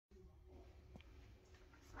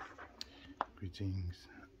Greetings,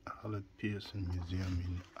 Albert Pearson Museum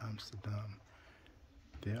in Amsterdam.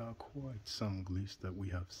 There are quite some glyphs that we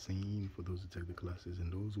have seen for those who take the classes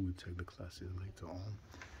and those who will take the classes later on.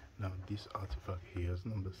 Now this artifact here is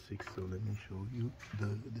number 6, so let me show you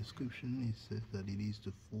the description. It says that it is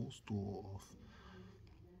the full store of,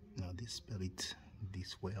 now they spell it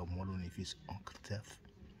this way, I'm wondering if it's octave,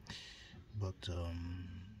 but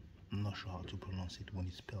I'm not sure how to pronounce it when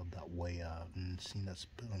it's spelled that way. I haven't seen that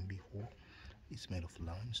spelling before. It's made of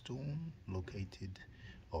limestone, located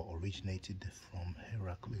or originated from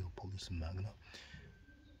Hieroglyphic Magna.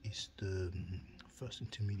 It's the first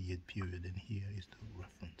intermediate period, and here is the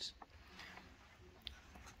reference.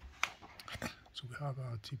 So we have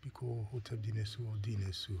our typical Hotep Dinesu or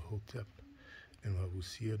Dinesu Hotep, and we have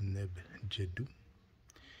Usir Neb Jedu,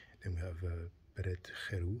 then we have Beret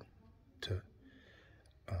Cheru Te.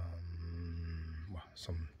 Well,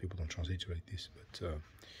 some people don't translate it like this, but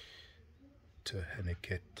Te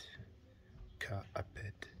Heneket Ka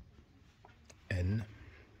Apet N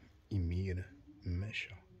Imir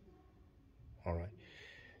Mesha. Alright,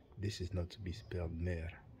 this is not to be spelled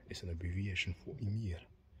Mer, it's an abbreviation for Emir.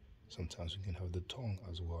 Sometimes we can have the tongue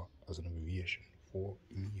as well as an abbreviation for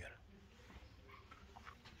Emir.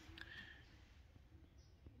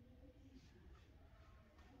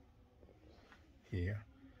 Here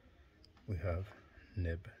we have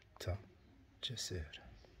Nebta Jesser.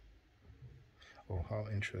 Oh, how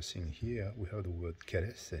interesting. Here we have the word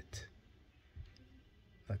KRST.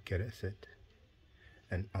 KRST.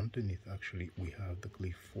 And underneath, actually, we have the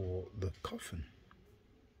glyph for the coffin.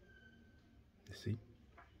 You see?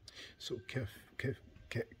 So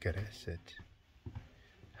KRST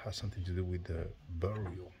has something to do with the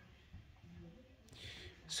burial.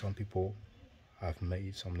 Some people have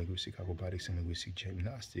made some linguistic acrobatics and linguistic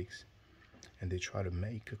gymnastics, and they try to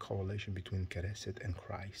make a correlation between KRST and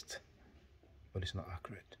Christ, but it's not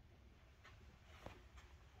accurate.